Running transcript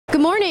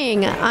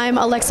morning. I'm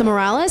Alexa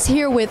Morales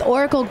here with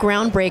Oracle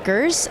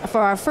Groundbreakers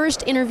for our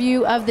first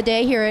interview of the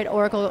day here at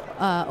Oracle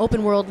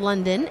OpenWorld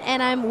London.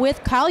 And I'm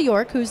with Kyle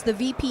York, who's the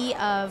VP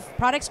of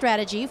Product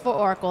Strategy for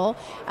Oracle,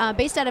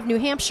 based out of New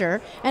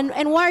Hampshire.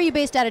 And why are you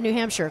based out of New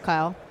Hampshire,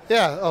 Kyle?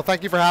 Yeah, well,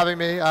 thank you for having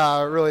me.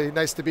 Really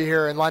nice to be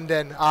here in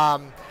London.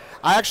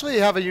 I actually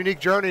have a unique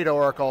journey to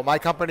Oracle. My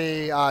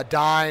company,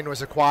 Dyn,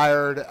 was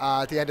acquired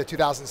at the end of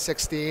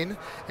 2016,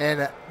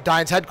 and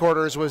Dyn's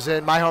headquarters was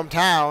in my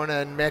hometown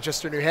in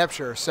Manchester, New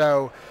Hampshire.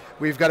 So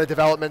we've got a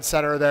development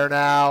center there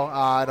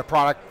now and a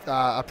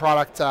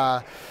product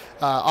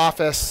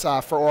office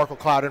for Oracle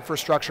Cloud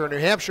Infrastructure in New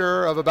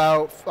Hampshire of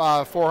about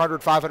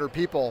 400, 500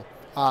 people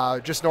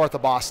just north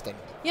of Boston.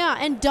 Yeah,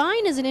 and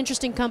Dyn is an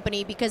interesting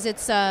company because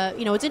it's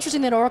it's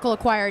interesting that Oracle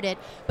acquired it,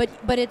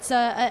 but it's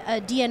a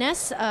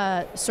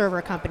DNS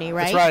server company,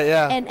 right? That's right,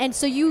 yeah. And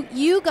so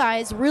you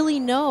guys really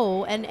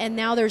know, and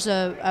now there's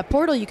a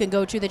portal you can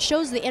go to that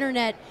shows the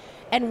internet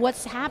and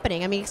what's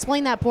happening. I mean,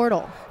 explain that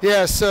portal.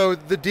 Yeah, so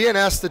the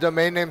DNS, the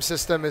domain name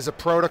system, is a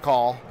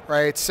protocol,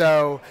 right?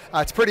 So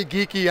it's pretty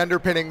geeky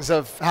underpinnings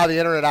of how the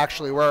internet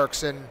actually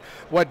works, and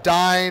what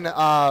Dyn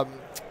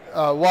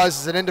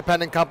was as an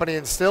independent company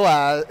and still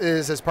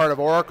is as part of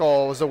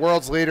Oracle, was the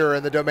world's leader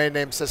in the domain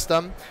name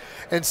system.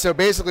 And so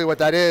basically what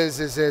that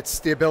is it's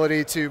the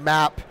ability to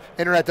map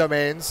internet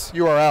domains,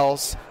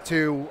 URLs,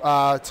 to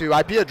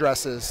IP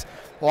addresses.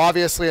 Well,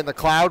 obviously in the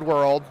cloud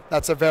world,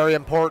 that's a very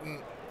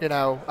important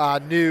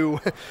new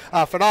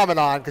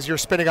phenomenon, because you're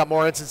spinning up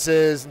more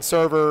instances and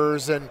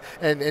servers and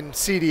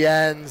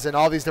CDNs and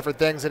all these different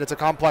things, and it's a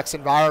complex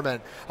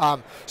environment.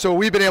 So what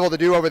we've been able to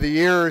do over the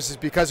years is,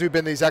 because we've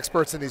been these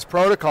experts in these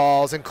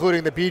protocols,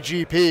 including the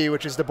BGP,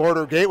 which is the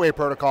Border Gateway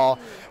Protocol,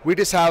 we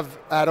just have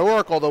at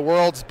Oracle the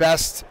world's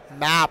best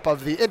map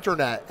of the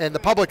internet and the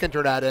public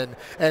internet,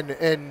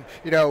 and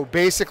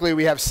basically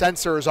we have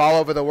sensors all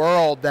over the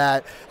world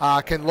that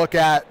can look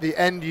at the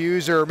end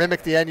user,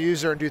 mimic the end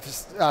user, and do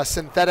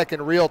synthetic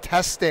and real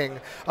testing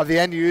of the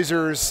end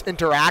user's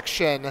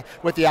interaction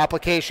with the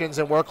applications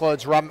and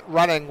workloads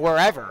running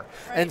wherever.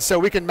 Right. And so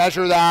we can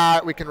measure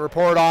that, we can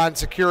report on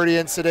security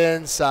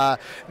incidents,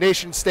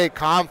 nation-state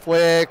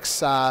conflicts.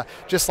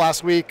 Just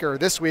last week or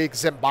this week,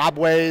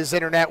 Zimbabwe's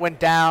internet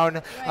went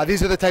down. Right.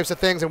 These are the types of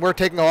things, and we're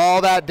taking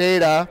all that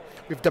data,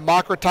 we've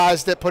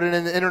democratized it, put it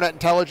in the internet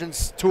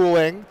intelligence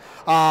tooling,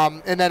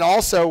 and then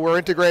also we're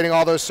integrating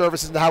all those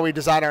services into how we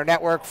design our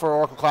network for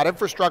Oracle Cloud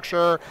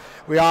Infrastructure.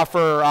 We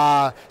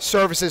offer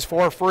services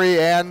for free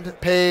and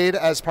paid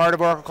as part of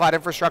Oracle Cloud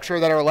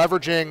Infrastructure that are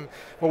leveraging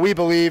what we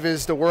believe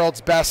is the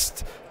world's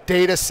best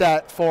data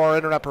set for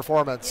internet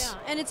performance.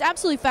 Yeah, and it's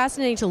absolutely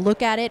fascinating to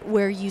look at it,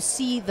 where you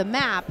see the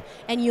map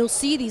and you'll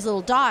see these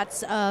little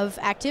dots of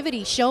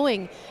activity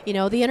showing, the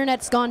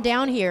internet's gone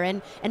down here,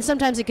 and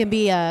sometimes it can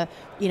be a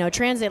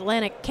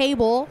transatlantic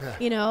cable,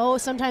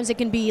 sometimes it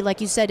can be, like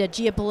you said, a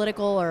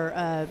geopolitical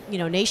or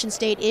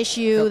nation-state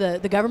issue.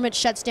 Yep. The government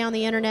shuts down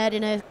the internet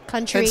in a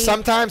country. And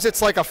sometimes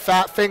it's like a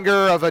fat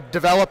finger of a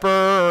developer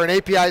or an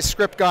API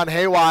script gone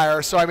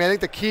haywire. So I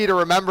think the key to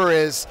remember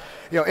is,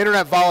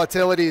 internet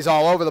volatility is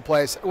all over the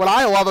place. What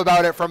I love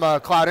about it from a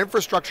cloud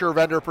infrastructure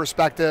vendor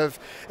perspective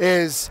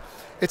is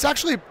it's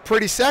actually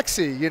pretty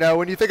sexy.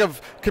 When you think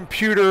of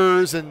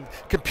computers and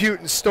compute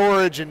and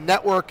storage and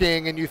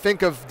networking, and you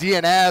think of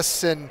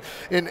DNS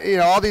and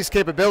all these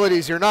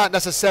capabilities, you're not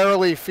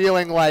necessarily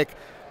feeling like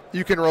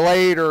you can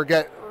relate or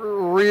get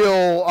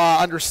real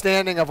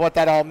understanding of what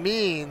that all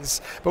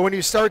means. But when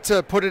you start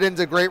to put it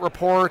into great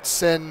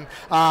reports and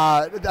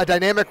a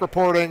dynamic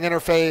reporting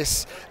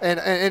interface, and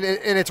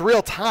it's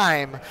real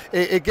time,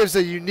 it gives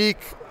a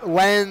unique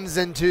lens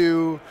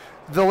into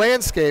the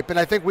landscape. And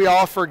I think we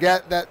all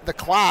forget that the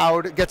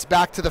cloud gets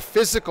back to the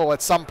physical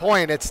at some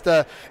point. It's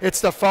the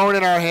phone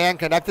in our hand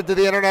connected to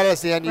the internet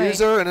as the end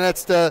user, and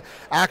it's the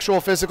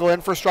actual physical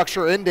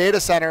infrastructure in data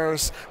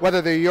centers,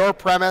 whether they're your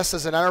premise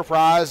as an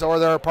enterprise or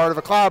they're part of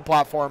a cloud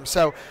platform.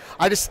 So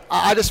I just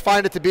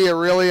find it to be a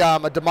really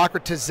a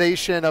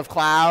democratization of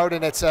cloud,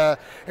 and it's a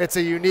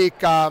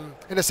unique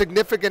and a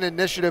significant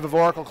initiative of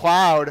Oracle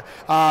Cloud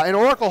and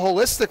Oracle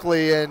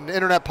holistically in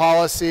internet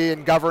policy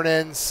and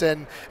governance,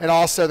 and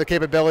also the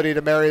capability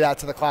to marry that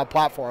to the cloud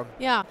platform.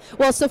 Yeah.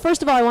 Well, so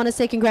first of all, I want to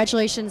say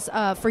congratulations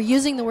for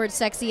using the word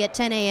sexy at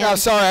 10 a.m. No,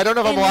 sorry, I don't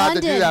know if I'm allowed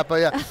to do that,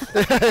 but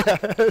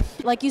yeah.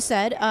 Like you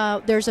said,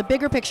 there's a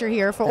bigger picture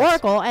here for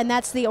Oracle, and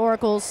that's the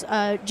Oracle's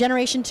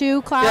Generation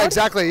 2 cloud. Yeah,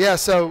 exactly. Yeah.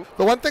 So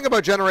the one thing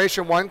about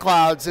Generation 1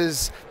 clouds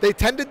is they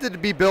tended to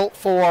be built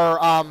for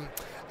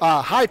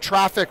high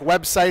traffic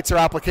websites or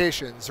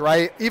applications,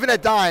 right? Even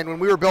at Dyn, when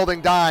we were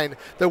building Dyn,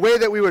 the way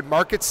that we would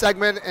market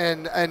segment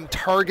and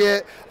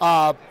target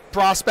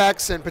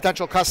prospects and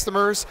potential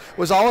customers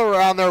was all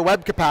around their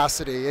web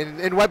capacity.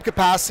 And web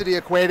capacity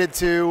equated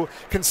to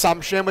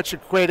consumption, which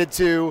equated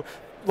to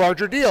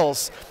larger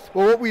deals.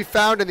 Well, what we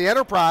found in the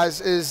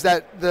enterprise is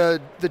that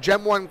the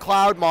Gen 1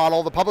 cloud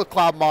model, the public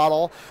cloud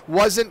model,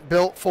 wasn't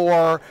built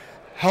for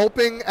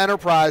helping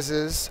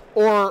enterprises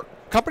or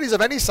companies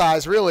of any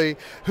size really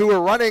who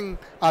are running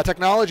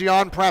technology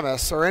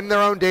on-premise or in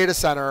their own data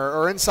center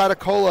or inside a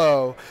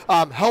colo,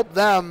 help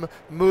them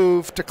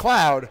move to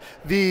cloud.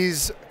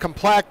 These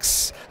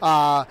complex,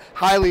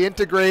 highly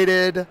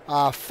integrated,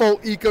 full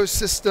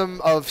ecosystem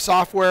of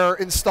software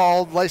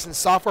installed,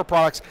 licensed software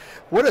products,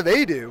 what do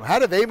they do? How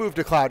do they move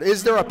to cloud?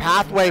 Is there a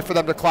pathway for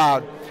them to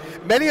cloud?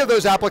 Many of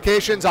those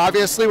applications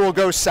obviously will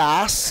go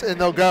SaaS and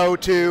they'll go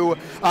to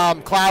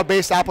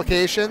cloud-based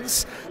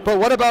applications, but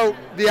what about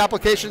the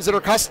applications that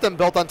are custom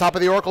built on top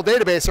of the Oracle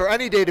database or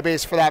any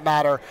database for that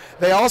matter?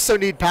 They also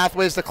need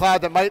pathways to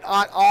cloud that might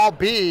not all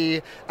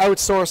be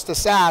outsourced to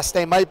SaaS.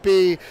 They might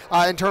be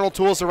internal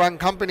tools to run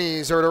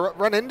companies or to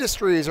run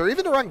industries or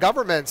even to run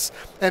governments,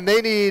 and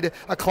they need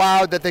a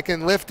cloud that they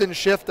can lift and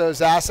shift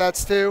those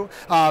assets to,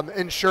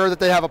 ensure that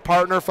they have a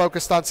partner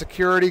focused on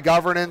security,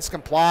 governance,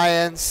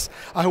 compliance,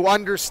 who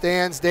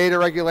understands data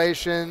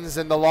regulations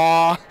and the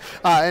law,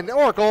 and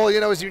Oracle,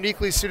 is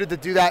uniquely suited to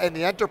do that in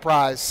the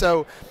enterprise.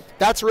 So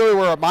that's really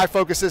where my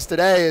focus is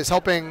today, is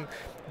helping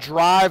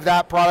drive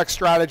that product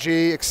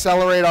strategy,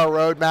 accelerate our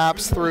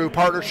roadmaps through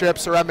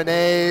partnerships or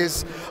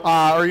M&As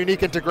or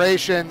unique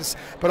integrations,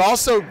 but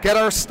also get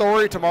our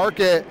story to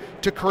market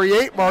to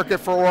create market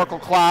for Oracle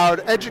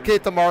Cloud,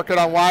 educate the market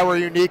on why we're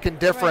unique and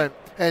different. Right.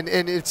 And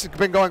it's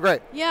been going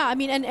great. Yeah, I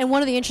mean, and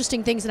one of the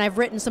interesting things, and I've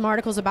written some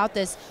articles about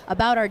this,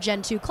 about our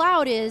Gen 2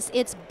 cloud, is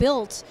it's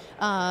built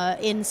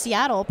in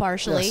Seattle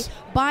partially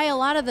by a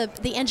lot of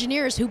the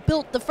engineers who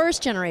built the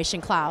first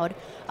generation cloud.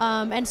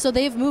 And so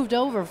they've moved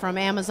over from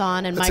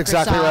Amazon and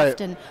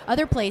Microsoft and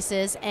other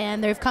places,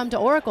 and they've come to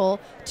Oracle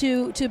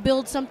to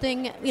build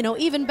something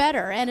even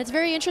better. And it's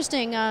very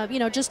interesting,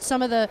 just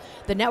some of the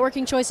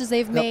networking choices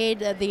they've made,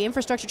 the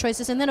infrastructure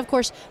choices, and then of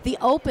course the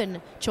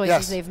open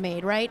choices they've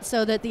made, right?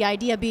 So that the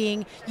idea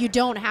being you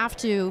don't have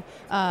to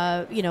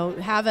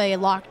have a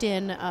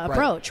locked-in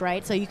approach,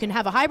 right? So you can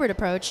have a hybrid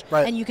approach,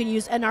 and you can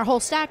use, and our whole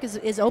stack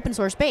is open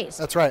source based.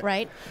 That's right.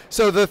 Right.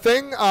 So the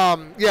thing,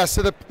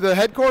 so the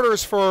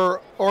headquarters for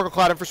Oracle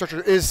Cloud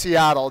Infrastructure is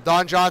Seattle.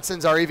 Don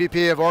Johnson's our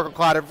EVP of Oracle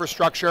Cloud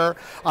Infrastructure.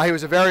 He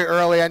was a very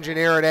early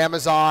engineer at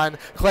Amazon.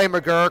 Clay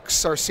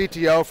McGurk's our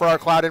CTO for our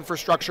Cloud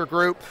Infrastructure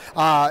group,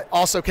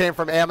 also came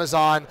from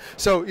Amazon.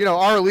 So,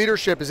 our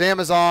leadership is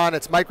Amazon,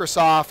 it's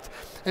Microsoft.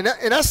 In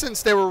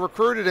essence, they were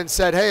recruited and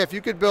said, hey, if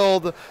you could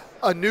build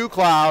a new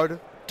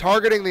cloud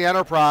targeting the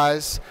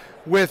enterprise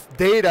with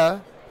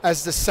data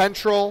as the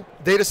central,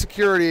 data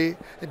security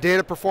and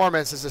data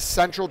performance as a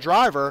central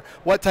driver,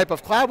 what type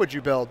of cloud would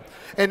you build?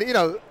 And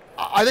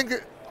I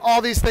think all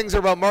these things are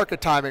about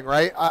market timing,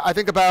 right? I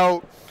think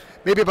about,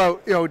 maybe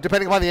about,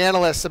 depending upon the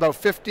analysts, about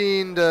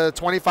 15 to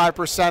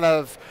 25%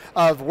 of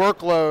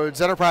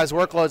workloads, enterprise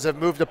workloads have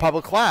moved to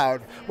public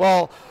cloud.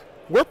 Well,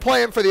 we're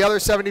playing for the other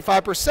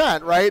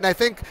 75%, right? And I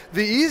think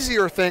the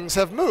easier things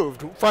have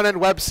moved. Front-end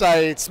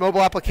websites,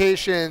 mobile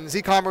applications,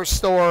 e-commerce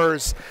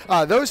stores,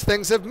 those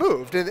things have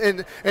moved.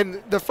 And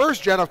the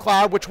first gen of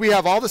cloud, which we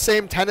have all the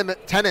same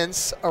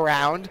tenants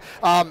around,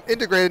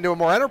 integrated into a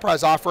more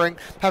enterprise offering,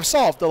 have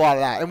solved a lot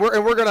of that. And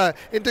we're going to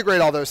integrate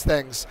all those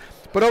things.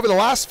 But over the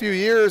last few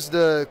years,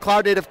 the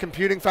Cloud Native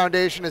Computing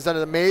Foundation has done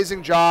an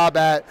amazing job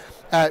at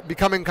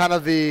becoming kind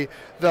of the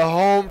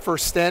home for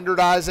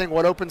standardizing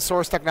what open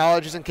source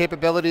technologies and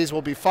capabilities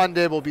will be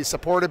funded, will be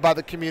supported by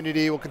the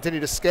community, will continue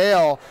to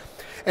scale.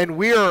 And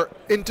we are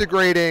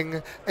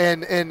integrating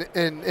and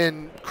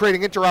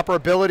creating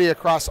interoperability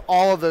across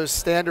all of those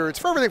standards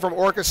for everything from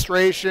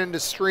orchestration to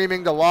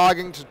streaming to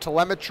logging to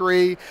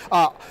telemetry.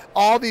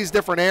 All these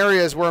different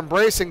areas, we're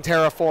embracing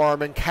Terraform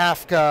and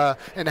Kafka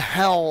and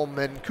Helm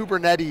and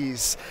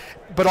Kubernetes,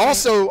 but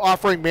also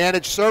offering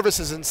managed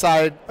services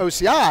inside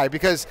OCI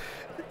because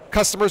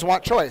customers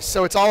want choice.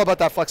 So it's all about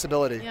that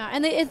flexibility. Yeah,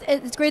 and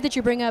it's great that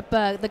you bring up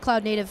the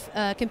Cloud Native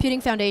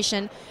Computing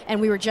Foundation, and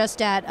we were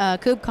just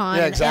at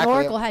KubeCon, and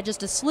Oracle had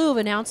just a slew of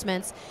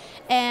announcements,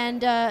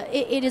 and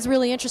it is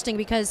really interesting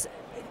because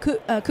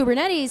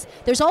Kubernetes,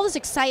 there's all this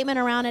excitement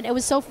around it. It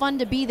was so fun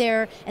to be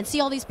there and see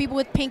all these people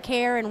with pink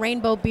hair and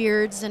rainbow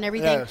beards and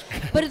everything. Yes.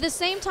 But at the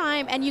same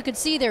time, and you could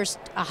see there's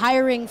a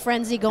hiring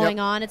frenzy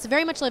going on. It's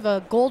very much like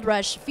a gold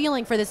rush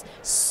feeling for this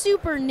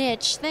super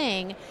niche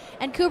thing.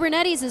 And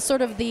Kubernetes is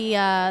sort of the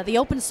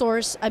open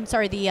source,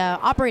 the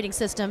operating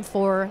system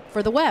for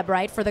the web,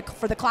 right? For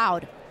the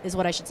cloud is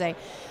what I should say.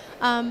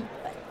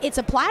 It's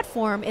a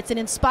platform. It's an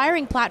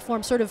inspiring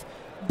platform, sort of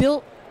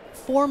built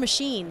for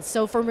machines.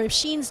 So for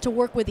machines to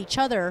work with each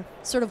other,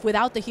 sort of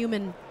without the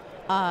human,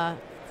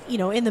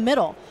 in the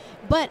middle.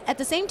 But at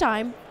the same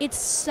time, it's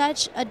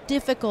such a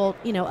difficult,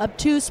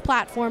 obtuse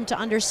platform to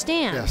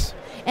understand. Yes.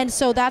 And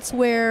so that's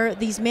where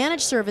these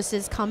managed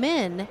services come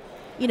in.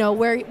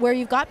 Where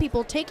you've got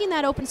people taking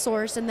that open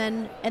source and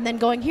then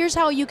going, here's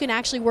how you can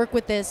actually work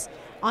with this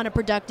on a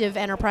productive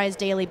enterprise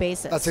daily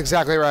basis. That's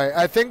exactly right.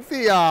 I think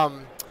the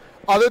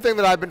other thing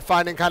that I've been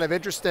finding kind of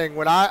interesting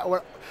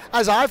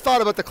as I've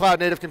thought about the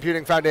Cloud Native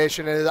Computing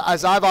Foundation, and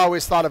as I've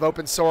always thought of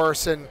open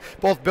source and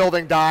both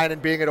building Dyn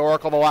and being at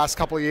Oracle the last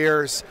couple of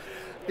years,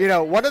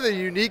 One of the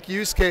unique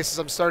use cases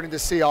I'm starting to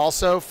see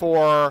also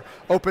for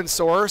open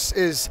source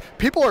is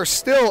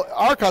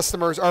our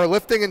customers are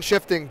lifting and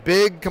shifting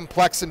big,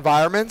 complex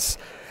environments,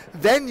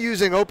 then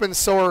using open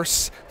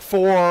source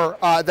for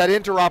that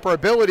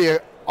interoperability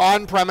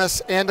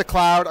on-premise and the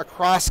cloud,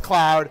 across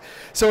cloud.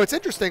 So it's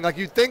interesting, like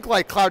you think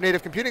like Cloud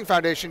Native Computing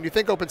Foundation, you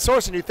think open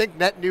source and you think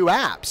net new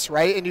apps,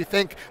 right? And you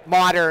think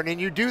modern,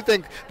 and you do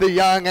think the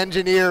young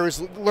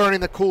engineers learning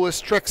the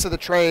coolest tricks of the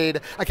trade.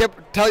 I can't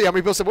tell you how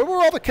many people said, what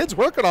were all the kids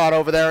working on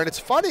over there? And it's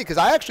funny because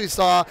I actually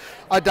saw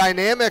a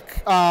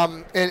dynamic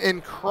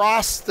and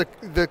cross the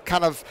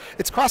kind of,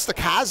 it's crossed the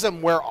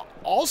chasm where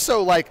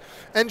also like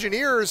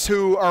engineers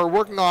who are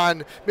working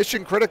on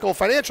mission critical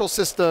financial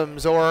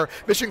systems or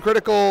mission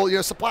critical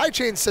supply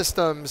chain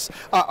systems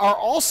are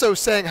also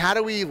saying, how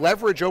do we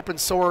leverage open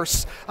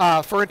source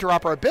for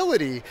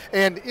interoperability?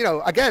 And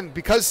again,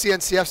 because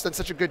CNCF's done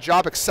such a good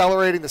job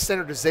accelerating the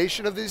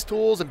standardization of these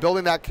tools and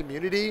building that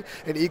community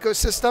and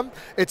ecosystem,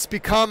 it's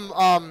become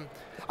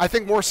I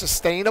think more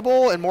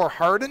sustainable and more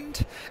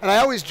hardened. And I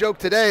always joke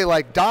today,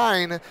 like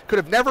Dyn could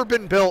have never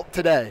been built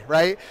today,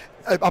 right?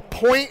 A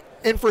point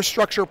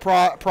infrastructure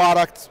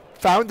product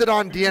founded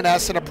on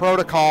DNS and a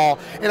protocol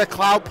in a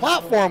cloud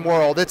platform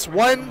world. It's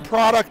one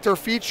product or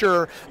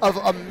feature of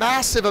a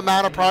massive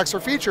amount of products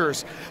or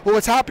features. Well,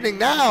 what's happening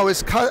now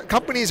is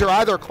companies are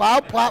either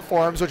cloud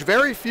platforms, which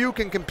very few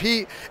can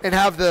compete and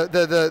have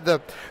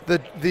the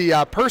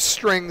purse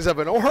strings of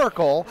an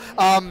Oracle,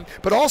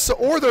 but also,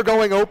 or they're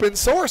going open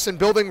source and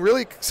building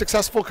really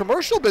successful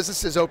commercial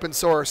businesses open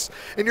source.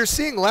 And you're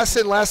seeing less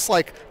and less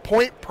like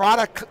point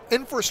product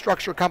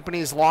infrastructure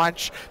companies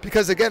launch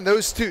because again,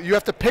 those two, you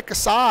have to pick a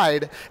side.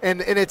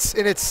 And it's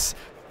an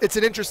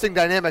interesting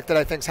dynamic that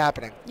I think is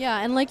happening. Yeah,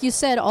 and like you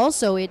said,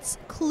 also it's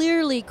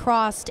clearly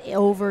crossed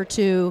over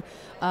to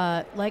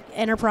like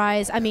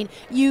enterprise. I mean,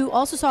 you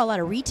also saw a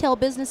lot of retail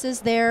businesses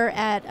there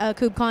at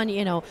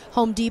KubeCon.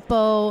 Home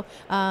Depot,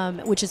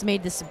 which has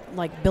made this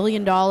like $1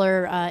 billion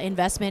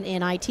investment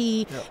in IT.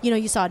 Yep.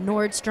 You saw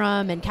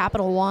Nordstrom and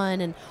Capital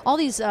One and all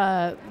these.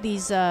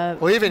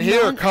 Well, even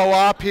here,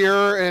 Co-op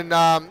here, and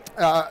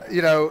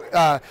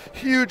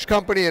huge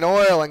company in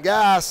oil and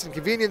gas and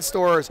convenience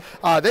stores.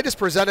 They just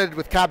presented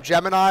with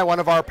Capgemini,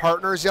 one of our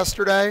partners,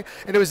 yesterday,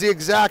 and it was the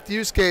exact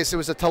use case. It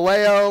was a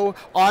Taleo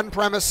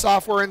on-premise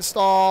software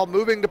install,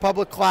 moving to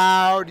public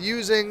cloud,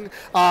 using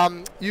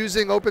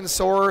open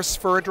source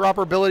for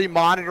interoperability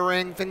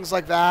monitoring, things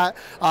like that.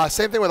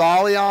 Same thing with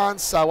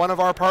Allianz, one of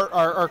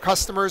our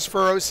customers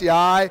for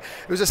OCI.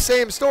 It was the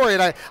same story,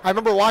 and I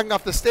remember walking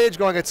off the stage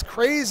going, it's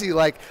crazy.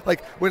 Like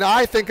when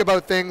I think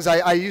about things,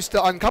 I used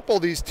to uncouple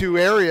these two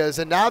areas,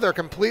 and now they're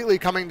completely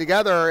coming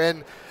together.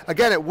 And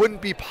again, it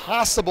wouldn't be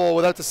possible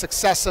without the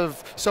success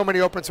of so many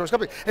open source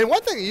companies. And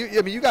one thing,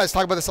 you guys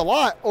talk about this a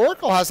lot,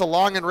 Oracle has a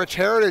long and rich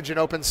heritage in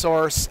open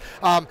source.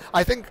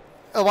 I think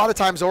a lot of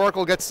times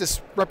Oracle gets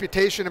this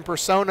reputation and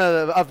persona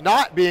of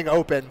not being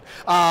open,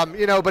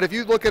 but if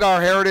you look at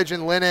our heritage in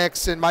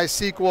Linux and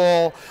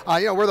MySQL,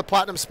 we're the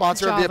platinum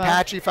sponsor of the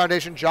Apache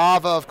Foundation,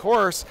 Java, of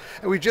course,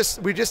 and we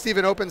just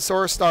even open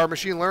sourced our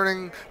machine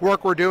learning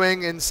work we're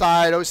doing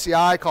inside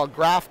OCI called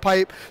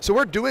GraphPipe. So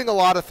we're doing a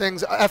lot of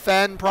things.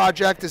 FN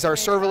project is our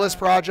serverless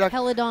project.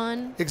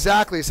 Peladon.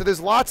 Exactly. So there's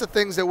lots of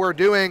things that we're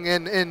doing,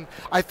 and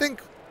I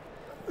think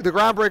the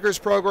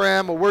Groundbreakers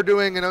program, what we're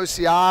doing in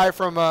OCI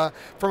from a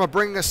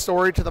bringing a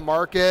story to the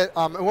market,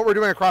 and what we're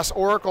doing across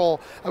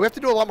Oracle, we have to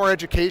do a lot more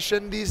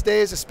education these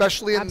days,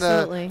 especially in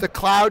the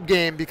cloud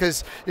game,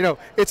 because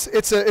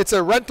it's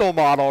a rental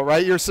model,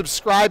 right? You're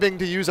subscribing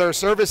to use our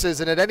services,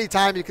 and at any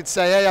time you could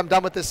say, hey, I'm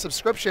done with this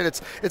subscription.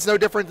 It's no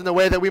different than the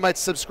way that we might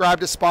subscribe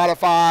to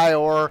Spotify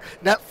or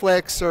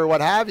Netflix or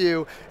what have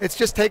you. It's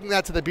just taking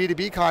that to the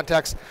B2B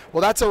context. Well,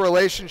 that's a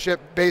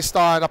relationship based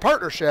on a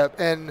partnership,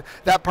 and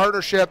that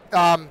partnership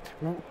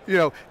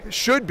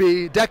should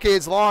be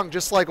decades long,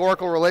 just like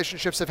Oracle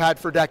relationships have had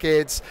for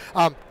decades,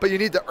 but you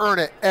need to earn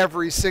it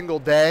every single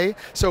day.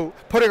 So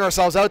putting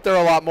ourselves out there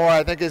a lot more,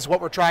 I think, is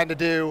what we're trying to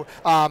do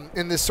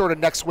in this sort of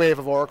next wave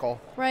of Oracle.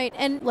 Right,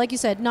 and like you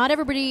said, not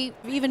everybody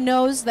even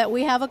knows that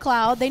we have a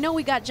cloud. They know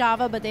we got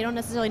Java, but they don't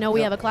necessarily know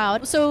we have a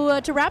cloud. So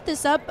to wrap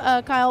this up,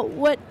 Kyle,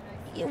 what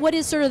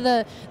is sort of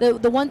the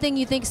one thing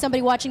you think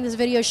somebody watching this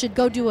video should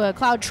go do a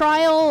cloud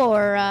trial,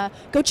 or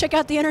go check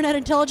out the internet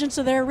intelligence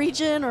of their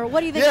region, or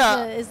what do you think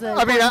is the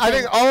I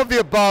think all of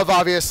the above,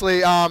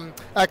 obviously.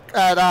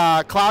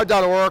 At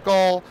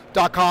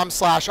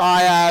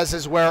cloud.oracle.com/IaaS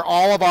is where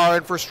all of our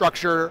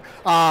infrastructure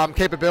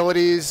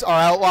capabilities are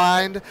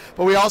outlined,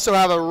 but we also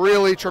have a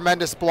really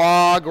tremendous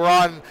blog. We're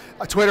on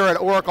Twitter at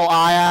Oracle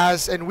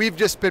IaaS, and we've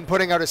just been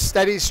putting out a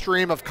steady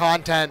stream of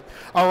content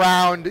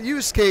around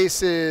use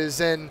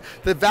cases and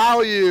the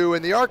value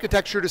and the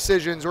architecture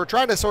decisions. We're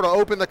trying to sort of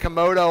open the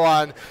kimono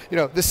on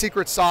the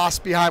secret sauce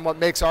behind what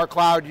makes our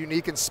cloud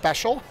unique and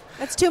special.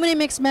 That's too many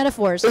mixed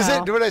metaphors. Is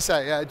Kyle. it? What did I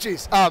say? Yeah,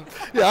 geez. Yeah,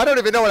 I don't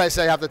even know what I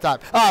say half the time.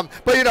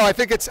 But you know, I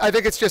think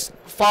it's just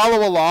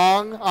follow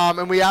along,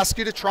 and we ask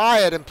you to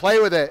try it and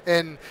play with it,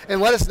 and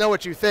let us know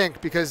what you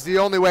think, because the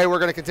only way we're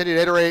going to continue to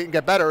iterate and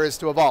get better is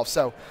to evolve.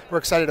 So we're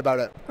excited about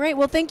it. Great.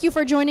 Well, thank you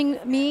for joining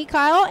me,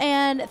 Kyle,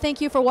 and thank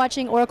you for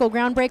watching Oracle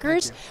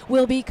Groundbreakers.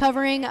 We'll be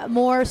covering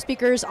more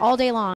speakers all day long.